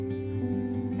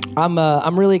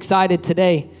I'm really excited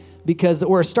today because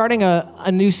we're starting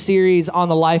a new series on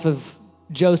the life of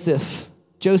Joseph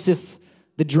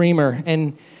the dreamer.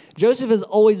 And Joseph has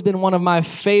always been one of my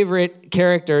favorite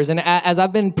characters. And as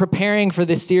I've been preparing for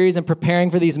this series and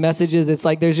preparing for these messages, it's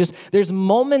like there's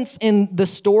moments in the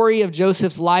story of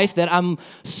Joseph's life that I'm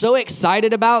so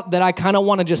excited about that I kind of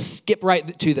want to just skip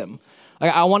right to them.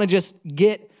 Like, I want to just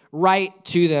get right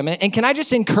to them. And can I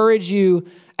just encourage you,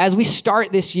 as we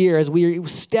start this year, as we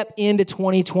step into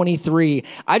 2023,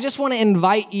 I just want to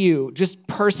invite you just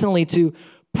personally to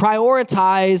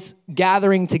prioritize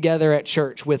gathering together at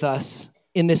church with us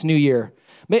in this new year.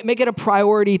 Make it a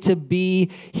priority to be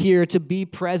here, to be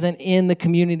present in the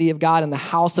community of God, in the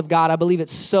house of God. I believe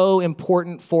it's so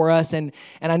important for us. And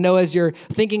I know as you're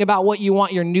thinking about what you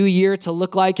want your new year to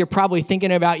look like, you're probably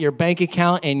thinking about your bank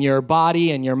account and your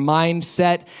body and your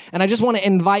mindset. And I just want to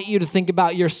invite you to think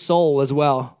about your soul as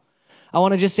well. I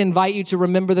want to just invite you to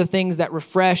remember the things that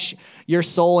refresh your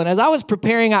soul. And as I was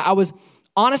preparing, I was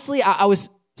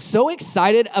so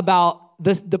excited about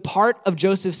the part of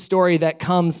Joseph's story that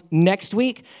comes next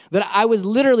week that I was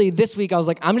literally this week, I was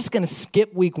like, I'm just going to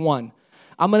skip week 1.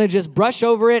 I'm going to just brush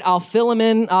over it. I'll fill them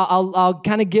in. I'll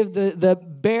kind of give the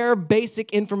bare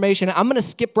basic information. I'm going to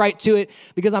skip right to it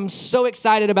because I'm so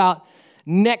excited about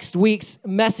next week's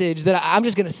message that I'm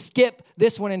just going to skip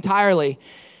this one entirely.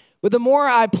 But the more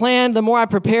I planned, the more I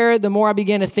prepared, the more I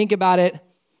began to think about it.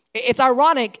 It's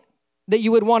ironic that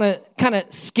you would want to kind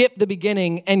of skip the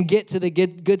beginning and get to the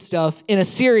good stuff in a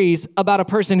series about a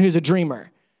person who's a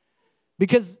dreamer.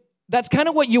 Because that's kind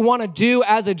of what you want to do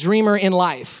as a dreamer in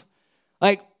life.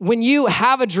 Like, when you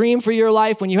have a dream for your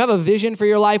life, when you have a vision for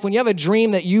your life, when you have a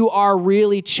dream that you are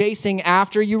really chasing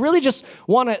after, you really just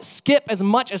want to skip as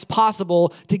much as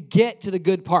possible to get to the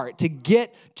good part, to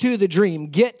get to the dream,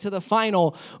 get to the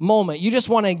final moment. You just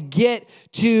want to get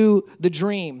to the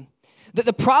dream.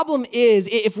 The problem is,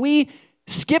 if we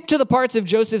skip to the parts of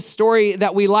Joseph's story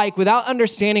that we like without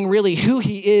understanding really who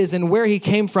he is and where he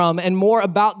came from and more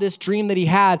about this dream that he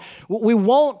had, we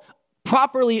won't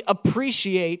properly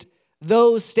appreciate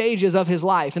those stages of his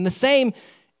life. And the same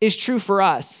is true for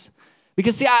us.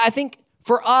 Because, see, I think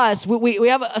for us, we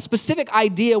have a specific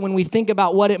idea when we think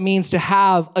about what it means to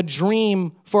have a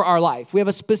dream for our life. We have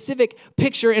a specific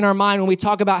picture in our mind when we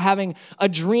talk about having a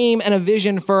dream and a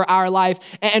vision for our life.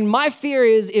 And my fear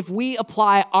is if we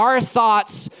apply our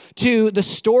thoughts to the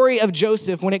story of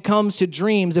Joseph when it comes to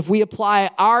dreams, if we apply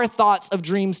our thoughts of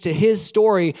dreams to his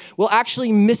story, we'll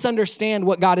actually misunderstand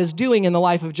what God is doing in the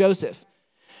life of Joseph.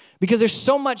 Because there's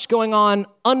so much going on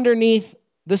underneath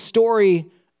the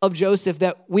story of Joseph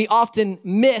that we often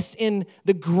miss in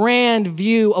the grand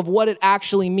view of what it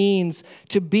actually means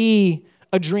to be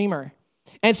a dreamer.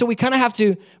 And so we kind of have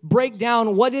to break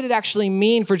down what did it actually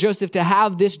mean for Joseph to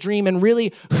have this dream and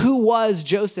really who was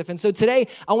Joseph. And so today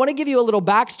I want to give you a little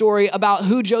backstory about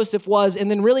who Joseph was. And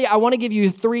then really I want to give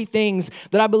you 3 things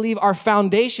that I believe are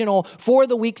foundational for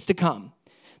the weeks to come.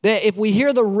 That if we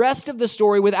hear the rest of the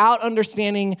story without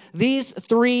understanding these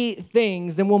 3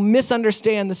 things, then we'll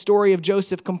misunderstand the story of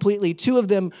Joseph completely. 2 of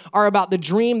them are about the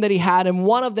dream that he had, and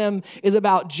 1 of them is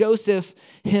about Joseph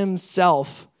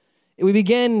himself. We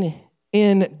begin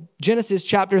in Genesis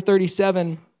chapter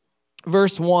 37,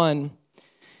 verse 1.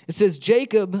 It says,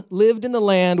 Jacob lived in the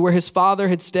land where his father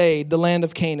had stayed, the land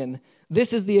of Canaan.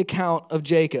 This is the account of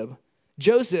Jacob.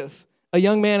 Joseph, a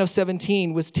young man of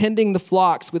 17, was tending the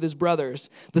flocks with his brothers,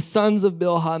 the sons of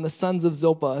Bilhah and the sons of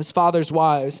Zilpah, his father's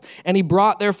wives, and he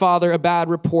brought their father a bad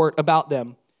report about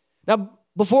them. Now,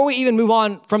 before we even move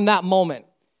on from that moment,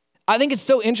 I think it's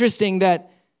so interesting that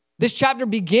this chapter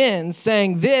begins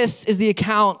saying, this is the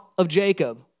account of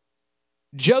Jacob.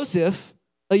 Joseph,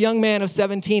 a young man of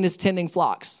 17, is tending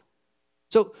flocks.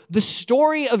 So the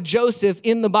story of Joseph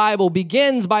in the Bible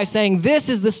begins by saying, this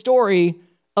is the story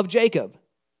of Jacob.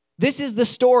 This is the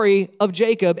story of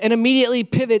Jacob, and immediately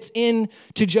pivots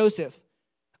into Joseph.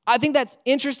 I think that's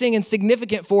interesting and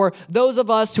significant for those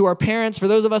of us who are parents, for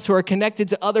those of us who are connected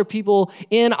to other people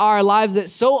in our lives,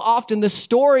 that so often the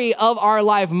story of our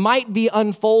life might be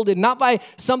unfolded, not by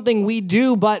something we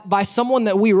do, but by someone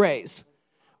that we raise,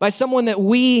 by someone that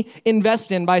we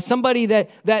invest in, by somebody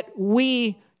that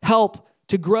we help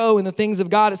to grow in the things of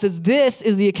God. It says, this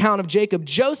is the account of Jacob.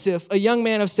 Joseph, a young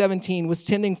man of 17, was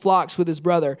tending flocks with his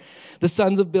brother, the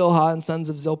sons of Bilhah and sons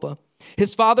of Zilpah,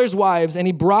 his father's wives, and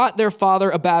he brought their father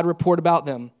a bad report about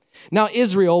them. Now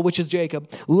Israel, which is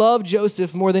Jacob, loved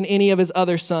Joseph more than any of his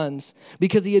other sons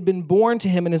because he had been born to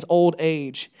him in his old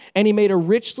age, and he made a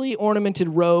richly ornamented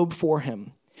robe for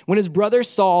him. When his brothers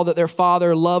saw that their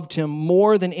father loved him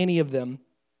more than any of them,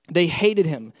 They hated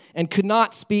him and could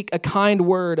not speak a kind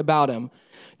word about him.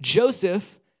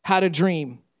 Joseph had a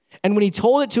dream, and when he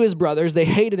told it to his brothers, they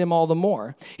hated him all the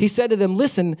more. He said to them,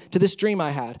 listen to this dream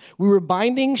I had. We were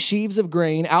binding sheaves of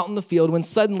grain out in the field when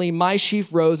suddenly my sheaf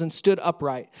rose and stood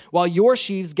upright, while your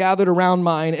sheaves gathered around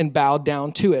mine and bowed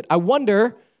down to it. I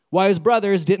wonder why his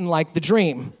brothers didn't like the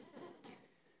dream.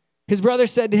 His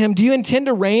brothers said to him, do you intend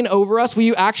to reign over us? Will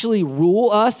you actually rule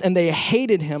us? And they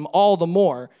hated him all the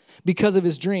more because of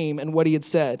his dream and what he had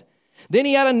said. Then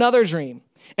he had another dream,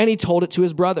 and he told it to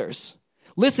his brothers.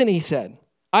 Listen, he said,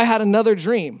 I had another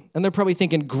dream. And they're probably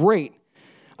thinking, great.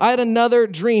 I had another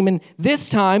dream, and this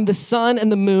time the sun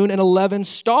and the moon and 11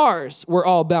 stars were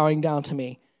all bowing down to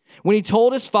me. When he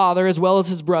told his father as well as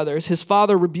his brothers, his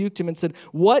father rebuked him and said,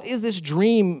 what is this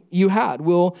dream you had?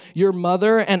 Will your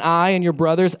mother and I and your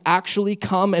brothers actually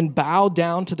come and bow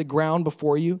down to the ground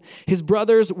before you? His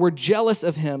brothers were jealous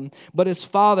of him, but his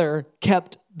father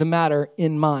kept the matter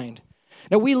in mind.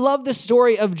 Now, we love the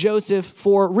story of Joseph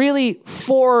for really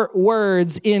 4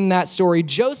 words in that story.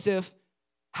 Joseph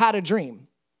had a dream.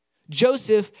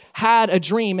 Joseph had a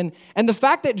dream. And the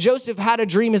fact that Joseph had a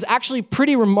dream is actually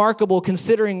pretty remarkable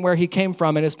considering where he came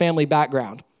from and his family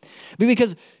background.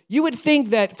 Because you would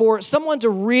think that for someone to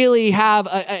really have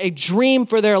a dream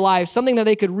for their life, something that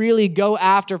they could really go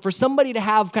after, for somebody to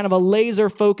have kind of a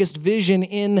laser-focused vision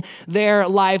in their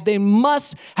life, they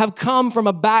must have come from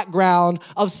a background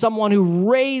of someone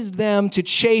who raised them to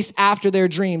chase after their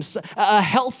dreams, a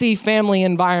healthy family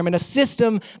environment, a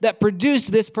system that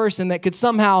produced this person that could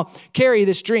somehow carry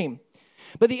this dream.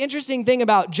 But the interesting thing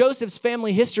about Joseph's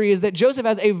family history is that Joseph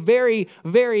has a very,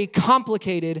 very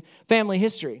complicated family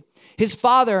history. His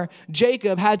father,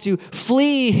 Jacob, had to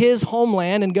flee his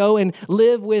homeland and go and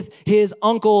live with his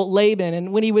uncle Laban.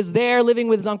 And when he was there living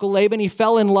with his uncle Laban, he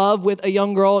fell in love with a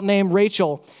young girl named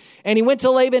Rachel. And he went to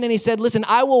Laban and he said, listen,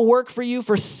 I will work for you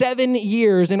for 7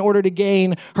 years in order to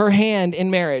gain her hand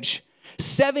in marriage.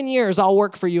 7 years I'll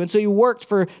work for you. And so he worked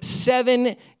for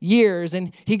 7 years,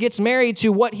 and he gets married to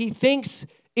what he thinks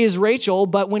is Rachel.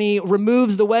 But when he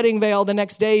removes the wedding veil the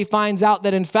next day, he finds out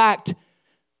that in fact,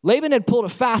 Laban had pulled a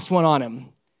fast one on him,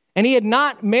 and he had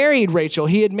not married Rachel.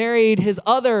 He had married his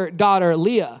other daughter,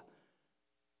 Leah.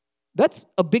 That's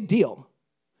a big deal.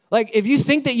 Like, if you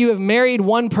think that you have married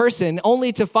one person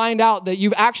only to find out that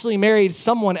you've actually married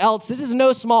someone else, this is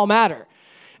no small matter.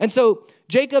 And so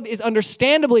Jacob is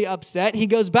understandably upset. He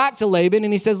goes back to Laban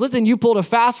and he says, listen, you pulled a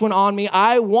fast one on me.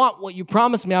 I want what you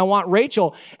promised me. I want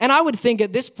Rachel. And I would think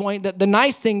at this point that the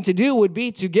nice thing to do would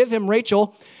be to give him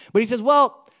Rachel. But he says,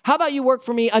 well, how about you work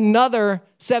for me another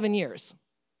 7 years?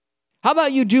 How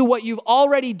about you do what you've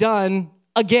already done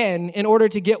again in order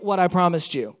to get what I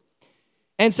promised you?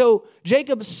 And so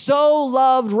Jacob so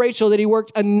loved Rachel that he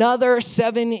worked another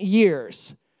 7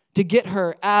 years to get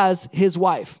her as his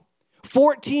wife.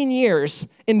 14 years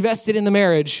invested in the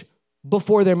marriage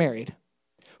before they're married.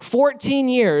 14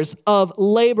 years of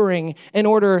laboring in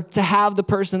order to have the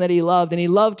person that he loved. And he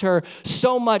loved her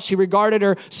so much. He regarded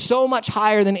her so much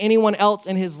higher than anyone else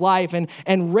in his life.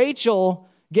 And Rachel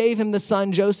gave him the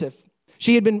son Joseph.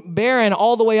 She had been barren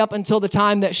all the way up until the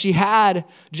time that she had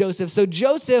Joseph. So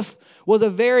Joseph was a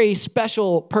very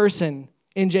special person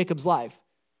in Jacob's life.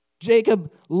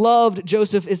 Jacob loved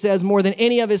Joseph, it says, more than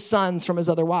any of his sons from his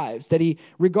other wives, that he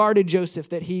regarded Joseph,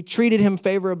 that he treated him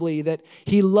favorably, that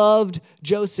he loved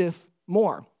Joseph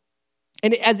more.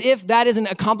 And as if that isn't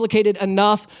a complicated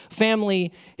enough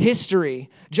family history,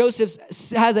 Joseph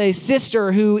has a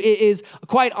sister who is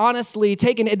quite honestly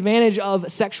taken advantage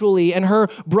of sexually, and her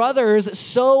brothers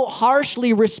so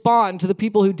harshly respond to the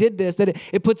people who did this that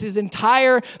it puts his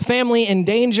entire family in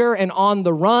danger and on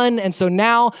the run. And so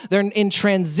now they're in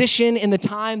transition in the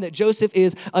time that Joseph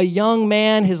is a young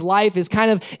man. His life is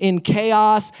kind of in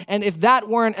chaos. And if that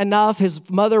weren't enough, his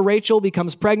mother Rachel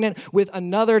becomes pregnant with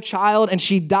another child, and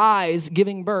she dies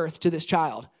giving birth to this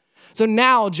child. So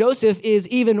now Joseph is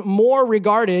even more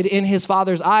regarded in his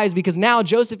father's eyes because now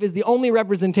Joseph is the only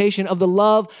representation of the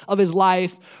love of his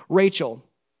life, Rachel.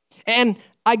 And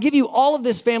I give you all of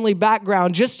this family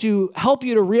background just to help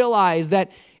you to realize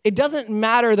that it doesn't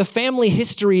matter the family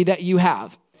history that you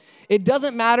have. It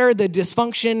doesn't matter the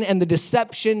dysfunction and the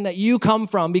deception that you come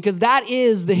from, because that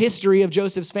is the history of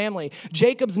Joseph's family.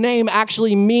 Jacob's name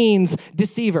actually means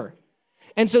deceiver.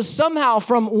 And so somehow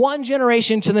from one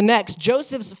generation to the next,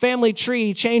 Joseph's family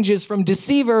tree changes from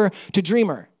deceiver to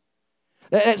dreamer.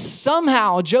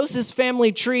 Somehow Joseph's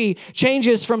family tree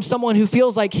changes from someone who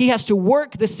feels like he has to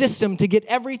work the system to get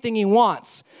everything he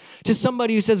wants to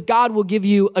somebody who says God will give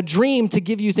you a dream to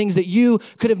give you things that you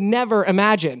could have never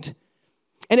imagined.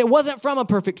 And it wasn't from a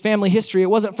perfect family history. It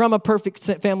wasn't from a perfect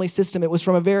family system. It was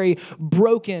from a very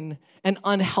broken and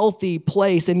unhealthy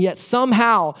place. And yet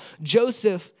somehow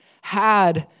Joseph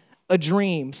had a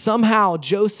dream. Somehow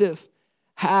Joseph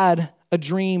had a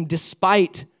dream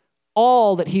despite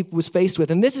all that he was faced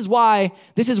with. And this is why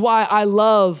I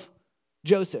love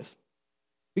Joseph.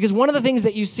 Because one of the things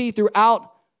that you see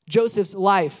throughout Joseph's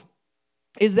life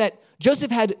is that Joseph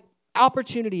had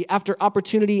opportunity after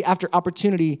opportunity after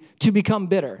opportunity to become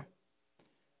bitter.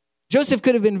 Joseph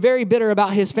could have been very bitter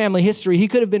about his family history. He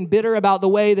could have been bitter about the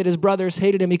way that his brothers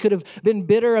hated him. He could have been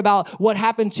bitter about what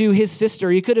happened to his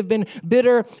sister. He could have been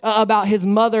bitter about his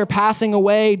mother passing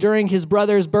away during his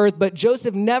brother's birth. But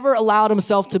Joseph never allowed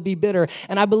himself to be bitter.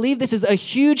 And I believe this is a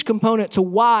huge component to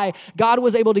why God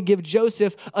was able to give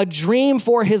Joseph a dream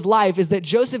for his life, is that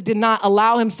Joseph did not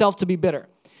allow himself to be bitter.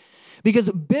 Because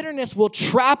bitterness will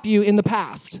trap you in the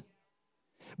past.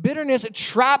 Bitterness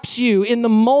traps you in the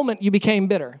moment you became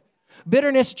bitter.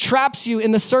 Bitterness traps you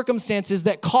in the circumstances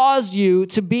that caused you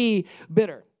to be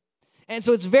bitter. And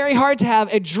so it's very hard to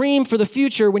have a dream for the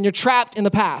future when you're trapped in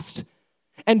the past.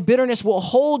 And bitterness will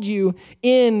hold you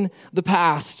in the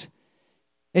past.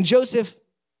 And Joseph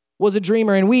was a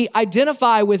dreamer, and we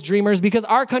identify with dreamers because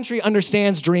our country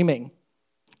understands dreaming.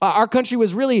 Our country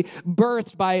was really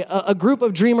birthed by a group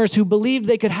of dreamers who believed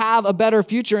they could have a better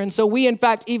future. And so we, in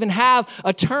fact, even have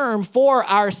a term for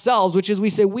ourselves, which is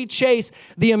we say we chase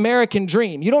the American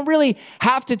dream. You don't really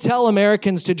have to tell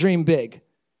Americans to dream big.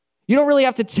 You don't really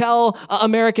have to tell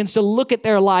Americans to look at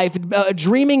their life.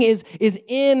 Dreaming is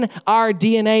in our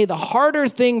DNA. The harder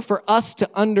thing for us to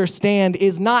understand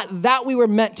is not that we were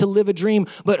meant to live a dream,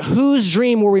 but whose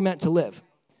dream were we meant to live?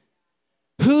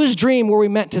 Whose dream were we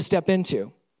meant to step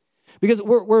into? Because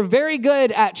we're very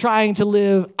good at trying to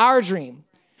live our dream.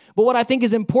 But what I think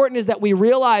is important is that we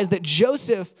realize that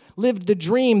Joseph lived the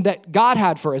dream that God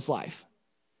had for his life.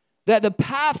 That the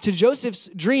path to Joseph's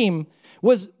dream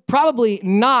was probably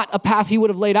not a path he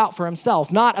would have laid out for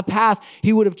himself, not a path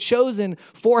he would have chosen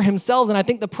for himself. And I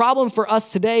think the problem for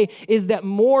us today is that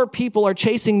more people are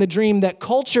chasing the dream that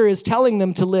culture is telling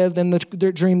them to live than the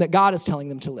dream that God is telling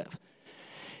them to live.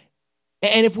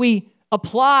 And if we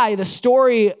apply the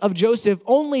story of Joseph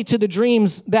only to the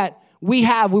dreams that we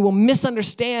have, we will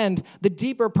misunderstand the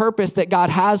deeper purpose that God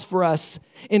has for us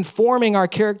in forming our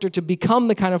character to become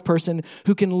the kind of person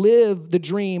who can live the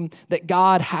dream that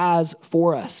God has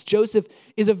for us. Joseph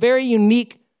is a very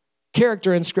unique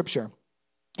character in Scripture.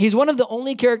 He's one of the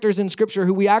only characters in Scripture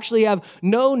who we actually have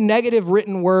no negative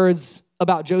written words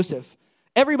about Joseph.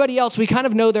 Everybody else, we kind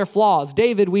of know their flaws.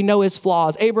 David, we know his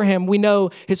flaws. Abraham, we know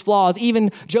his flaws.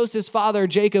 Even Joseph's father,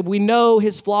 Jacob, we know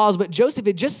his flaws. But Joseph,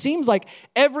 it just seems like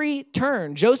every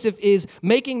turn, Joseph is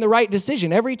making the right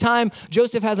decision. Every time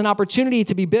Joseph has an opportunity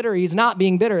to be bitter, he's not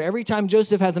being bitter. Every time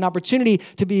Joseph has an opportunity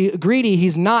to be greedy,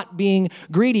 he's not being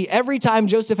greedy. Every time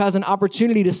Joseph has an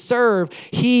opportunity to serve,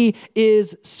 he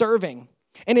is serving.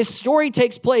 And his story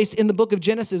takes place in the book of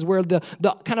Genesis, where the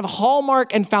kind of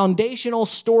hallmark and foundational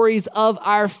stories of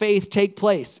our faith take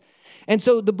place. And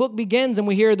so the book begins and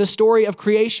we hear the story of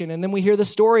creation, and then we hear the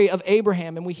story of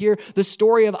Abraham, and we hear the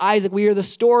story of Isaac, we hear the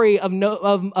story of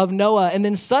Noah, and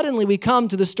then suddenly we come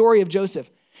to the story of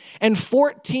Joseph. And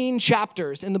 14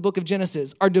 chapters in the book of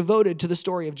Genesis are devoted to the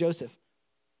story of Joseph.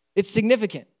 It's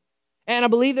significant. And I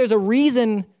believe there's a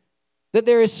reason that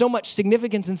there is so much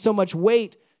significance and so much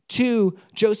weight to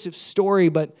Joseph's story,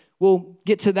 but we'll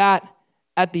get to that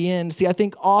at the end. See, I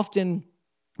think often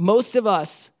most of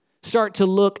us start to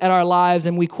look at our lives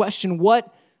and we question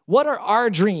what are our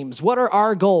dreams? What are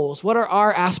our goals? What are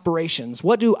our aspirations?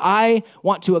 What do I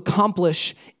want to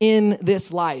accomplish in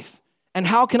this life? And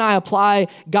how can I apply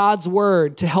God's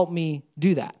word to help me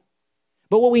do that?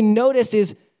 But what we notice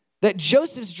is that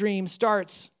Joseph's dream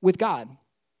starts with God.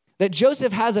 That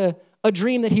Joseph has a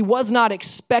dream that he was not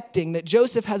expecting, that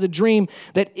Joseph has a dream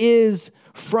that is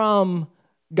from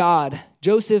God.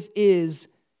 Joseph is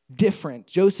different.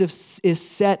 Joseph is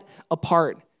set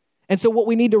apart. And so what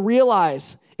we need to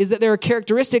realize is that there are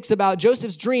characteristics about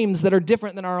Joseph's dreams that are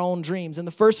different than our own dreams. And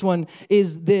the first one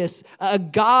is this: a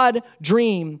God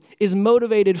dream is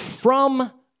motivated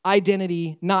from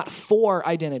identity, not for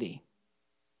identity.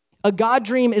 A God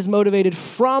dream is motivated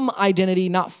from identity,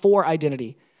 not for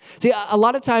identity. See, a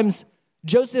lot of times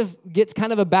Joseph gets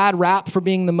kind of a bad rap for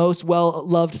being the most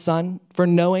well-loved son, for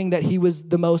knowing that he was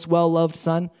the most well-loved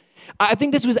son. I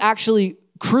think this was actually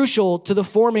crucial to the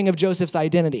forming of Joseph's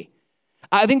identity.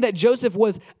 I think that Joseph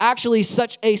was actually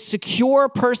such a secure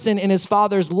person in his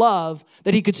father's love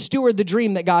that he could steward the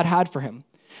dream that God had for him.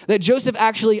 That Joseph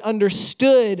actually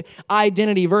understood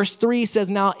identity. Verse 3 says,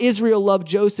 now Israel loved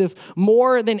Joseph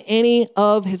more than any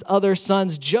of his other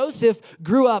sons. Joseph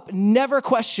grew up never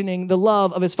questioning the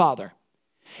love of his father.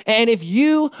 And if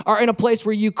you are in a place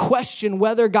where you question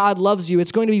whether God loves you,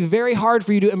 it's going to be very hard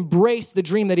for you to embrace the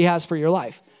dream that he has for your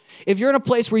life. If you're in a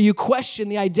place where you question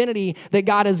the identity that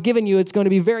God has given you, it's going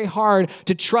to be very hard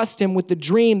to trust him with the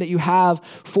dream that you have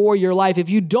for your life.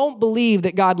 If you don't believe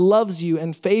that God loves you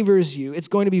and favors you, it's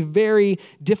going to be very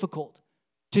difficult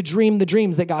to dream the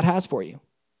dreams that God has for you.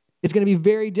 It's going to be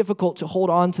very difficult to hold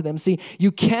on to them. See,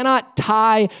 you cannot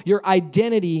tie your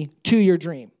identity to your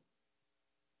dream.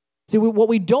 See, what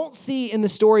we don't see in the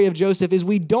story of Joseph is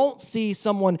we don't see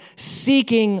someone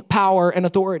seeking power and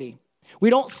authority. We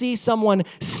don't see someone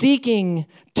seeking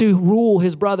to rule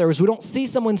his brothers. We don't see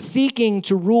someone seeking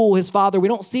to rule his father. We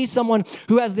don't see someone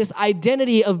who has this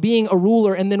identity of being a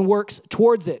ruler and then works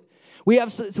towards it.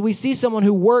 We see someone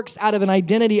who works out of an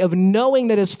identity of knowing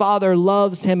that his father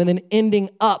loves him and then ending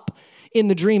up in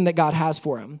the dream that God has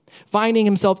for him, finding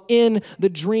himself in the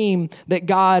dream that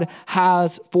God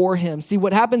has for him. See,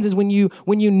 what happens is when you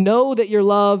know that you're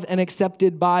loved and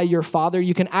accepted by your father,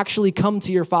 you can actually come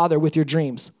to your father with your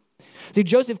dreams. See,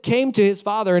 Joseph came to his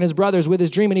father and his brothers with his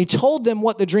dream, and he told them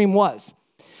what the dream was.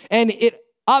 And it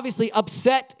obviously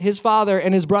upset his father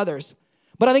and his brothers.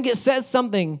 But I think it says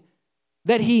something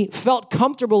that he felt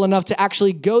comfortable enough to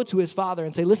actually go to his father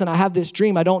and say, listen, I have this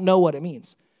dream. I don't know what it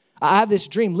means. I have this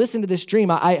dream. Listen to this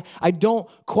dream. I don't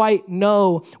quite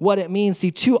know what it means.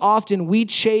 See, too often we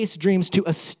chase dreams to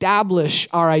establish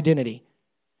our identity.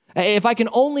 If I can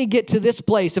only get to this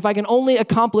place, if I can only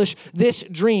accomplish this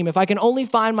dream, if I can only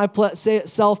find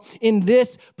myself in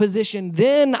this position,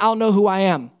 then I'll know who I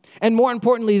am. And more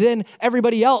importantly, then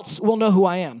everybody else will know who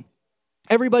I am.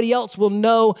 Everybody else will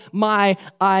know my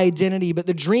identity. But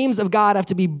the dreams of God have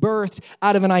to be birthed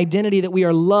out of an identity that we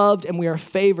are loved and we are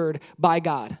favored by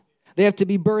God. They have to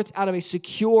be birthed out of a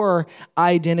secure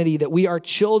identity that we are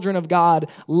children of God,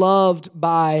 loved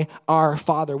by our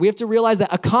Father. We have to realize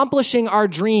that accomplishing our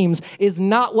dreams is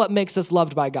not what makes us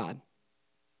loved by God.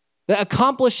 That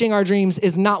accomplishing our dreams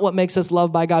is not what makes us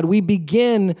loved by God. We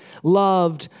begin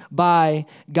loved by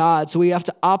God. So we have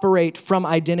to operate from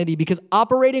identity, because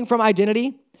operating from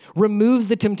identity removes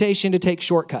the temptation to take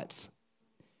shortcuts.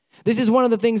 This is one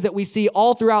of the things that we see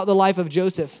all throughout the life of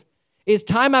Joseph. Is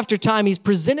time after time, he's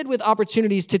presented with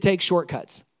opportunities to take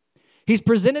shortcuts. He's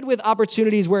presented with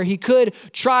opportunities where he could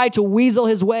try to weasel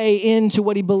his way into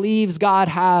what he believes God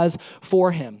has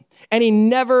for him. And he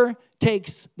never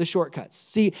takes the shortcuts.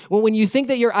 See, when you think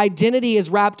that your identity is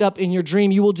wrapped up in your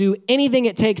dream, you will do anything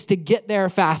it takes to get there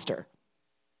faster.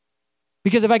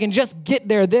 Because if I can just get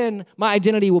there, then my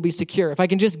identity will be secure. If I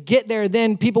can just get there,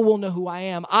 then people will know who I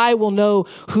am. I will know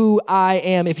who I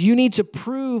am. If you need to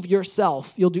prove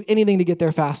yourself, you'll do anything to get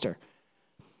there faster.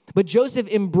 But Joseph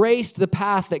embraced the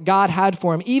path that God had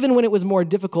for him, even when it was more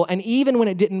difficult and even when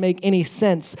it didn't make any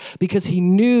sense, because he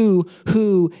knew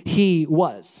who he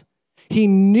was. He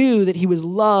knew that he was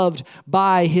loved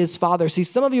by his father. See,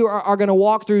 some of you are going to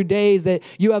walk through days that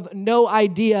you have no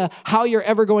idea how you're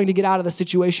ever going to get out of the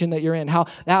situation that you're in, how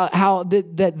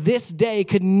that this day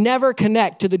could never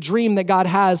connect to the dream that God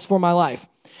has for my life.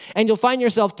 And you'll find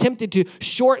yourself tempted to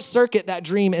short circuit that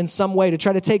dream in some way, to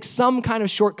try to take some kind of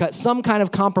shortcut, some kind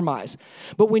of compromise.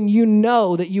 But when you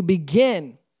know that you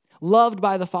begin loved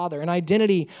by the Father, an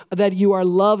identity that you are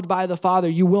loved by the Father,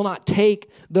 you will not take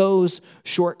those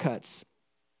shortcuts.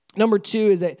 Number 2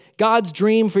 is that God's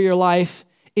dream for your life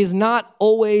is not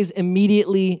always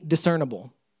immediately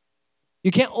discernible.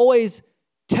 You can't always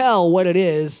tell what it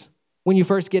is when you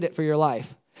first get it for your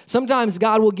life. Sometimes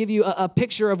God will give you a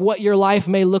picture of what your life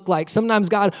may look like. Sometimes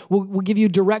God will give you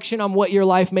direction on what your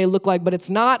life may look like, but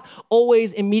it's not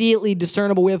always immediately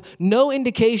discernible. We have no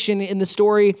indication in the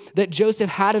story that Joseph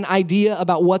had an idea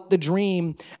about what the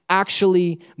dream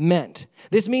actually meant.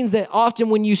 This means that often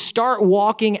when you start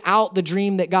walking out the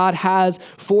dream that God has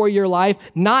for your life,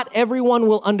 not everyone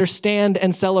will understand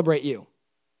and celebrate you,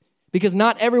 because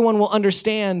not everyone will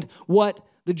understand what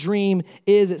the dream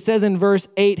is. It says in verse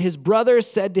 8, his brothers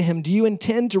said to him, "Do you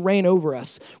intend to reign over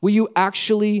us? Will you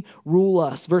actually rule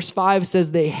us?" Verse 5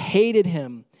 says they hated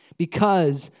him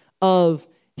because of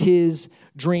his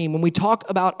dream. When we talk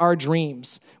about our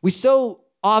dreams, we so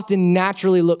often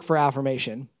naturally look for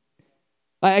affirmation.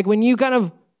 Like when you kind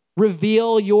of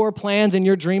reveal your plans and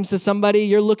your dreams to somebody,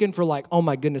 you're looking for like, "Oh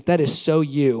my goodness, that is so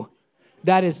you.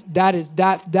 That fits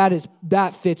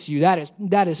you.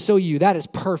 That is so you. That is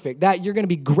perfect. That you're going to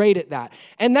be great at that."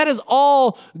 And that is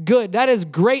all good. That is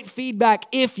great feedback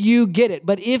if you get it.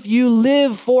 But if you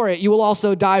live for it, you will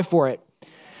also die for it.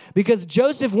 Because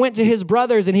Joseph went to his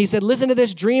brothers and he said, listen to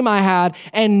this dream I had,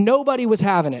 and nobody was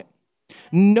having it.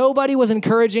 Nobody was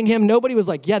encouraging him. Nobody was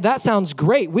like, yeah, that sounds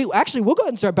great. We'll go ahead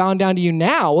and start bowing down to you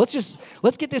now. Let's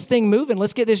get this thing moving.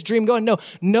 Let's get this dream going. No,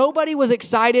 nobody was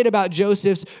excited about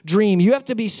Joseph's dream. You have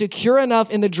to be secure enough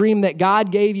in the dream that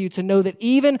God gave you to know that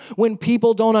even when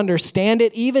people don't understand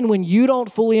it, even when you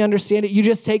don't fully understand it, you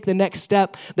just take the next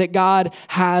step that God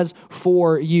has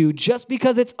for you. Just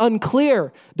because it's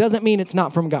unclear doesn't mean it's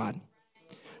not from God.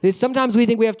 Sometimes we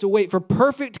think we have to wait for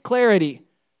perfect clarity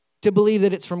to believe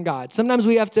that it's from God. Sometimes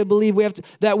we have to believe we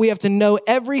have to know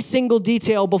every single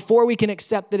detail before we can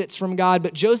accept that it's from God.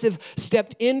 But Joseph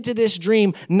stepped into this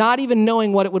dream not even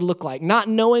knowing what it would look like, not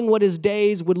knowing what his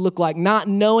days would look like, not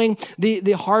knowing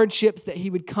the hardships that he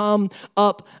would come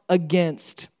up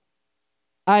against.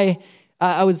 I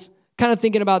was kind of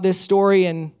thinking about this story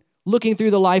and looking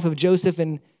through the life of Joseph,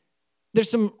 and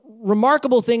there's some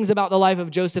remarkable things about the life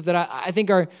of Joseph that I think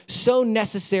are so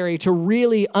necessary to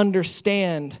really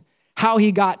understand how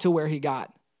he got to where he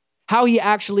got, how he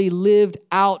actually lived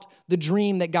out the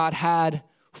dream that God had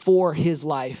for his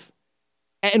life.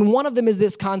 And one of them is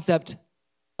this concept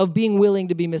of being willing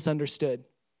to be misunderstood.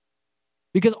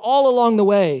 Because all along the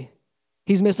way,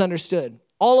 he's misunderstood.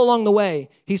 All along the way,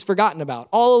 he's forgotten about.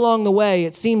 All along the way,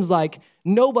 it seems like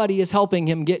nobody is helping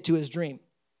him get to his dream.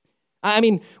 I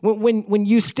mean, when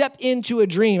you step into a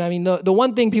dream, I mean, the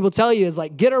one thing people tell you is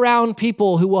like, get around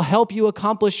people who will help you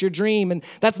accomplish your dream. And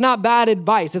that's not bad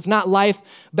advice. It's not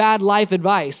bad life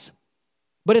advice,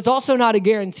 but it's also not a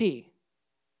guarantee.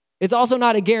 It's also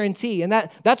not a guarantee. And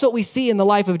that's what we see in the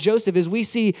life of Joseph is we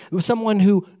see someone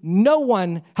who no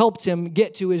one helped him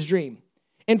get to his dream.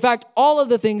 In fact, all of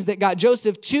the things that got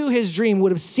Joseph to his dream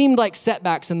would have seemed like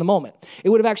setbacks in the moment. It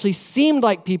would have actually seemed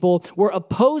like people were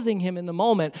opposing him in the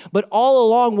moment. But all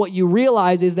along, what you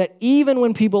realize is that even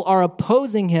when people are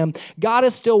opposing him, God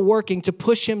is still working to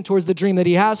push him towards the dream that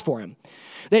he has for him.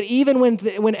 That even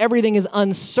when everything is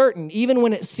uncertain, even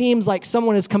when it seems like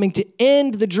someone is coming to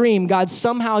end the dream, God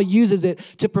somehow uses it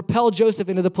to propel Joseph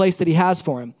into the place that he has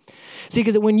for him. See,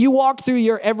 because when you walk through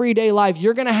your everyday life,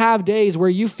 you're going to have days where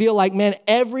you feel like, man,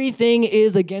 everything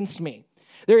is against me.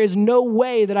 There is no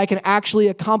way that I can actually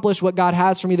accomplish what God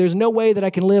has for me. There's no way that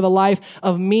I can live a life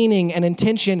of meaning and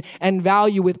intention and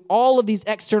value with all of these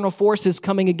external forces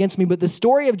coming against me. But the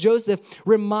story of Joseph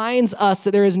reminds us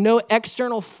that there is no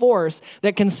external force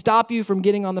that can stop you from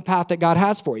getting on the path that God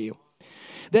has for you.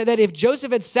 That if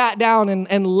Joseph had sat down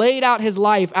and laid out his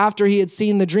life after he had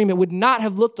seen the dream, it would not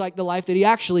have looked like the life that he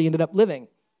actually ended up living.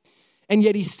 And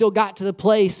yet he still got to the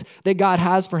place that God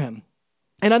has for him.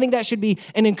 And I think that should be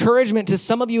an encouragement to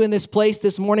some of you in this place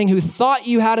this morning who thought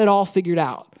you had it all figured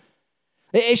out.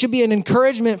 It should be an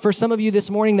encouragement for some of you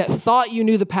this morning that thought you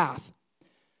knew the path,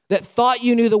 that thought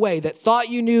you knew the way, that thought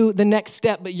you knew the next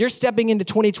step, but you're stepping into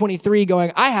 2023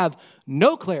 going, I have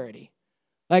no clarity.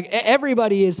 Like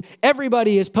everybody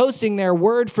is posting their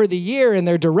word for the year and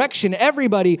their direction.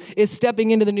 Everybody is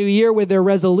stepping into the new year with their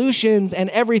resolutions and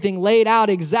everything laid out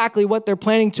exactly what they're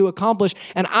planning to accomplish.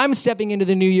 And I'm stepping into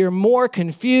the new year more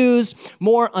confused,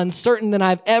 more uncertain than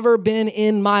I've ever been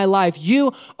in my life.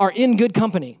 You are in good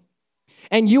company.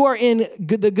 And you are in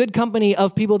the good company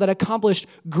of people that accomplished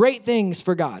great things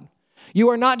for God. You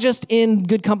are not just in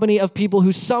good company of people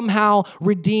who somehow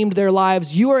redeemed their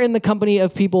lives. You are in the company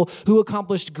of people who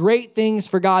accomplished great things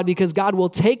for God because God will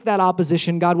take that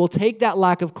opposition. God will take that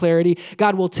lack of clarity.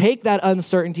 God will take that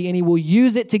uncertainty and he will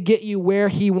use it to get you where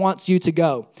he wants you to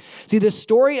go. See, the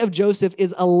story of Joseph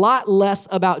is a lot less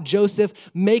about Joseph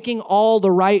making all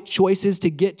the right choices to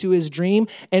get to his dream,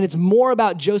 and it's more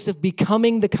about Joseph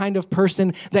becoming the kind of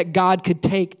person that God could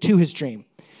take to his dream.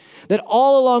 That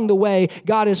all along the way,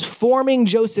 God is forming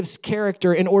Joseph's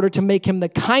character in order to make him the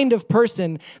kind of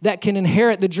person that can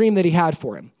inherit the dream that he had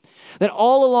for him. That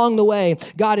all along the way,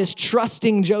 God is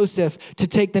trusting Joseph to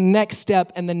take the next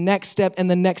step and the next step and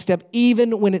the next step,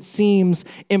 even when it seems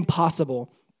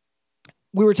impossible.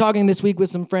 We were talking this week with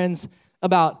some friends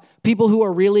about people who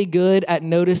are really good at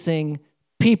noticing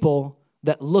people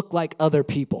that look like other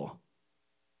people.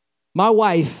 My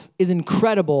wife is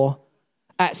incredible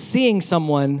at seeing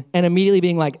someone and immediately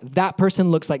being like, that person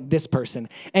looks like this person.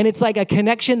 And it's like a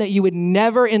connection that you would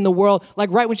never in the world, like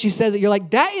right when she says it, you're like,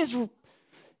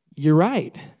 you're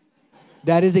right.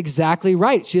 That is exactly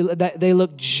right. They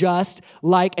look just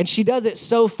like, and she does it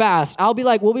so fast. I'll be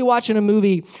like, we'll be watching a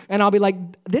movie, and I'll be like,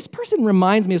 this person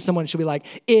reminds me of someone. She'll be like,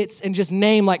 and just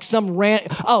name like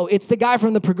it's the guy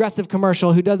from the Progressive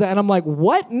commercial who does that. And I'm like,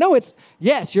 what? No,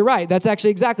 yes, you're right. That's actually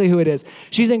exactly who it is.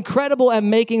 She's incredible at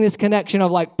making this connection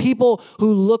of like people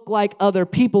who look like other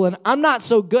people, and I'm not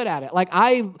so good at it. Like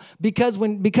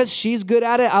because she's good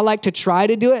at it, I like to try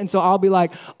to do it, and so I'll be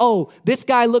like, oh, this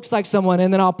guy looks like someone,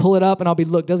 and then I'll pull it up, and I'll be,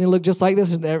 look, doesn't he look just like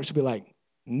this? And she'll be like,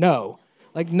 no.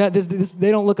 Like, no, they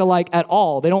don't look alike at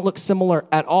all. They don't look similar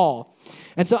at all.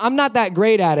 And so I'm not that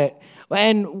great at it.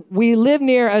 And we lived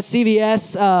near a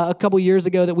CVS a couple years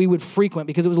ago that we would frequent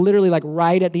because it was literally like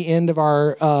right at the end of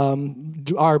our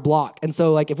block. And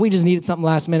so like if we just needed something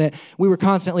last minute, we were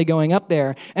constantly going up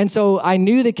there. And so I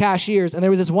knew the cashiers, and there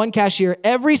was this one cashier,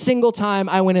 every single time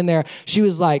I went in there, she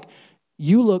was like,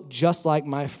 you look just like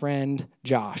my friend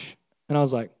Josh. And I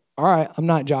was like, all right, I'm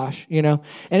not Josh, And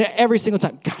every single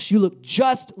time, gosh, you look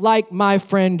just like my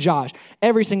friend Josh.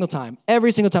 Every single time.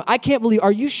 I can't believe,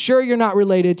 are you sure you're not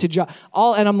related to Josh?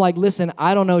 And I'm like, listen,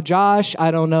 I don't know Josh.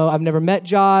 I don't know. I've never met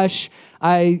Josh.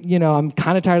 I'm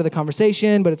kind of tired of the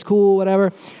conversation, but it's cool,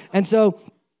 whatever. And so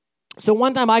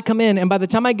one time I come in, and by the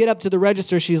time I get up to the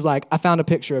register, she's like, I found a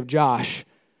picture of Josh.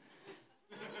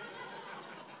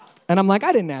 And I'm like,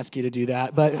 I didn't ask you to do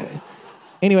that, but...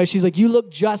 Anyway, she's like, you look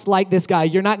just like this guy.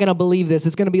 You're not going to believe this.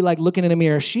 It's going to be like looking in a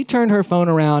mirror. She turned her phone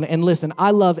around, and listen,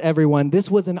 I love everyone. This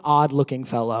was an odd-looking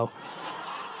fellow.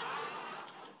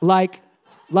 I took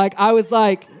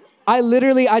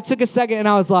a second, and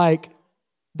I was like,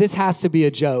 this has to be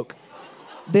a joke.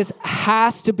 This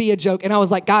has to be a joke. And I was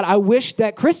like, God, I wish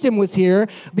that Kristen was here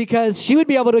because she would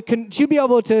be able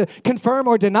to confirm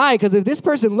or deny, because if this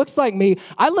person looks like me,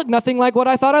 I look nothing like what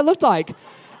I thought I looked like.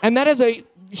 And that is a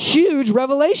huge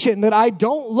revelation that I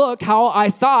don't look how I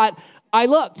thought I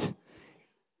looked.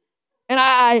 And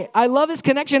I love this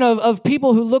connection of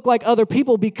people who look like other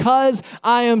people because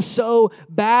I am so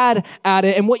bad at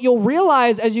it. And what you'll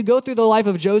realize as you go through the life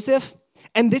of Joseph,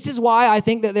 and this is why I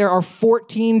think that there are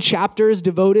 14 chapters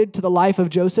devoted to the life of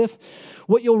Joseph,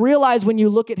 what you'll realize when you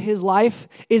look at his life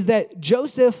is that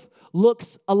Joseph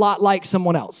looks a lot like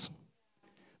someone else.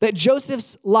 That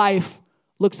Joseph's life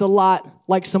looks a lot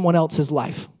like someone else's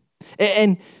life.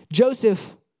 And Joseph's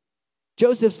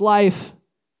life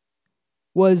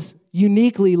was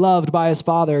uniquely loved by his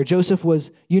father. Joseph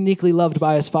was uniquely loved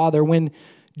by his father. When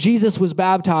Jesus was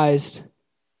baptized,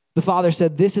 the father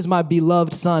said, this is my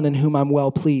beloved son in whom I'm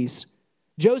well pleased.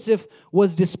 Joseph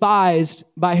was despised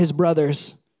by his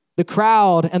brothers. The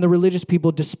crowd and the religious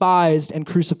people despised and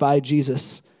crucified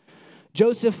Jesus.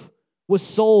 Joseph was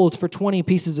sold for 20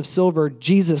 pieces of silver.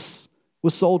 Jesus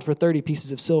was sold for 30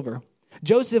 pieces of silver.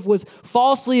 Joseph was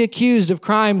falsely accused of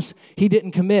crimes he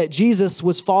didn't commit. Jesus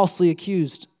was falsely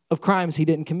accused of crimes he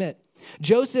didn't commit.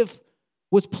 Joseph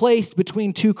was placed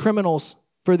between two criminals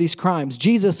for these crimes.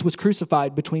 Jesus was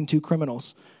crucified between two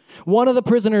criminals. One of the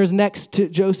prisoners next to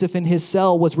Joseph in his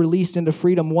cell was released into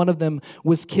freedom. One of them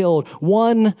was killed.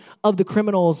 One of the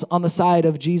criminals on the side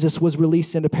of Jesus was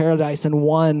released into paradise, and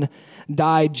one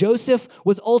died. Joseph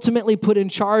was ultimately put in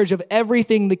charge of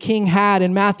everything the king had.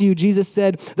 In Matthew, Jesus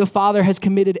said, the Father has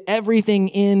committed everything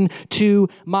into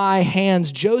my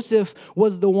hands. Joseph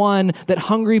was the one that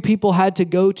hungry people had to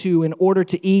go to in order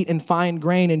to eat and find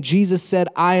grain. And Jesus said,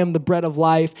 I am the bread of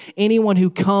life. Anyone who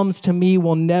comes to me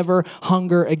will never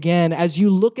hunger again. As you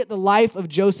look at the life of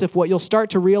Joseph, what you'll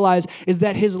start to realize is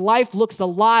that his life looks a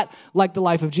lot like the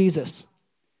life of Jesus.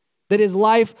 That his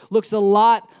life looks a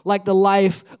lot like the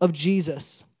life of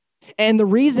Jesus. And the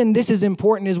reason this is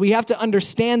important is we have to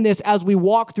understand this as we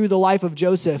walk through the life of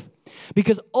Joseph.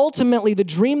 Because ultimately, the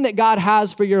dream that God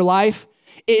has for your life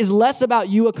is less about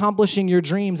you accomplishing your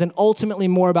dreams and ultimately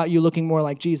more about you looking more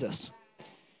like Jesus.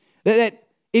 That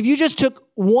if you just took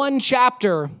one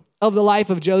chapter of the life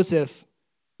of Joseph,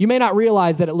 you may not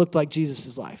realize that it looked like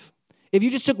Jesus' life. If you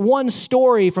just took one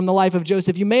story from the life of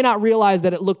Joseph, you may not realize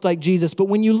that it looked like Jesus. But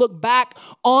when you look back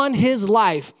on his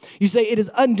life, you say it is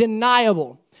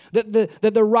undeniable that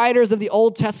the writers of the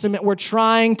Old Testament were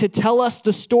trying to tell us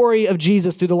the story of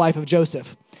Jesus through the life of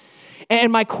Joseph. And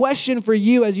my question for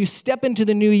you as you step into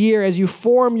the new year, as you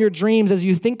form your dreams, as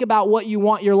you think about what you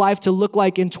want your life to look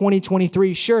like in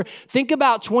 2023, sure, think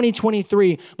about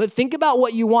 2023, but think about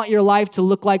what you want your life to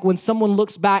look like when someone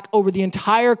looks back over the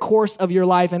entire course of your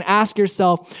life and ask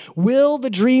yourself, will the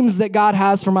dreams that God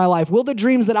has for my life, will the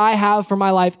dreams that I have for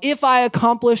my life, if I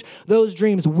accomplish those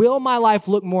dreams, will my life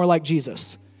look more like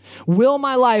Jesus? Will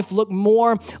my life look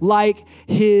more like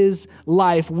his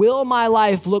life? Will my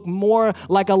life look more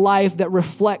like a life that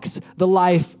reflects the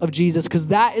life of Jesus? Because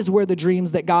that is where the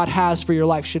dreams that God has for your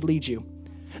life should lead you.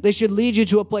 They should lead you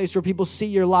to a place where people see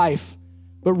your life,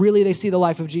 but really they see the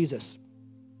life of Jesus.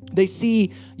 They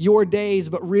see your days,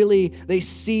 but really they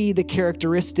see the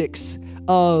characteristics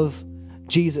of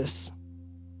Jesus.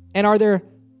 And are there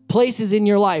places in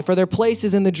your life, are there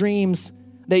places in the dreams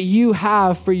that you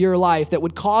have for your life that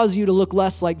would cause you to look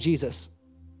less like Jesus?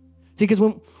 See, because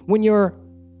when you're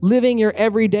living your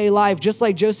everyday life, just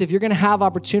like Joseph, you're going to have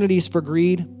opportunities for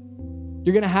greed.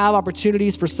 You're going to have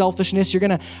opportunities for selfishness. You're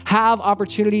going to have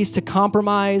opportunities to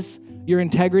compromise your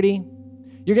integrity.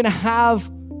 You're going to have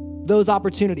those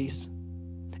opportunities.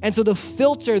 And so the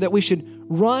filter that we should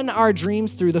run our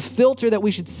dreams through, the filter that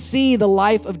we should see the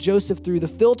life of Joseph through, the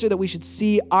filter that we should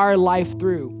see our life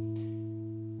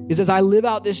through is, as I live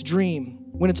out this dream,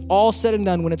 when it's all said and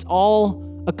done, when it's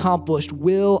all accomplished,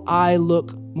 will I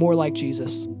look more like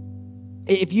Jesus?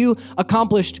 If you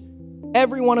accomplished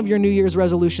every one of your New Year's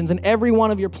resolutions and every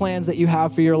one of your plans that you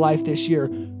have for your life this year,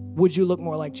 would you look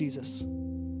more like Jesus?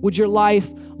 Would your life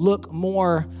look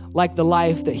more like the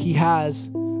life that he has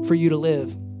for you to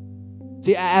live?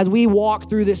 See, as we walk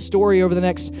through this story over the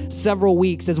next several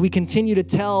weeks, as we continue to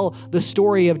tell the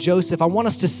story of Joseph, I want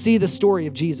us to see the story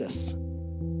of Jesus.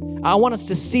 I want us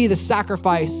to see the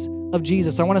sacrifice of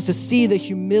Jesus. I want us to see the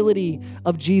humility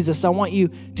of Jesus. I want you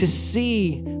to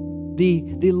see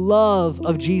the love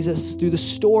of Jesus through the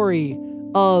story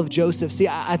of Joseph. See,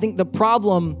 I think the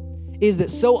problem is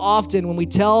that so often when we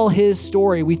tell his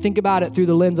story, we think about it through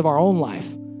the lens of our own life.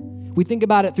 We think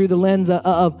about it through the lens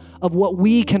of what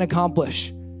we can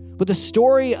accomplish. But the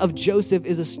story of Joseph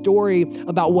is a story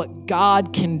about what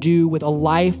God can do with a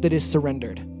life that is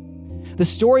surrendered. The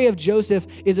story of Joseph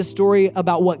is a story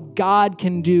about what God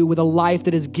can do with a life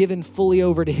that is given fully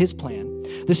over to his plan.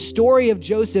 The story of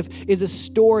Joseph is a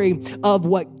story of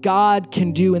what God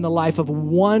can do in the life of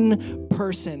one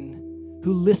person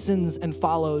who listens and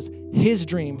follows his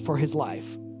dream for his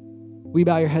life. Will you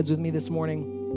bow your heads with me this morning?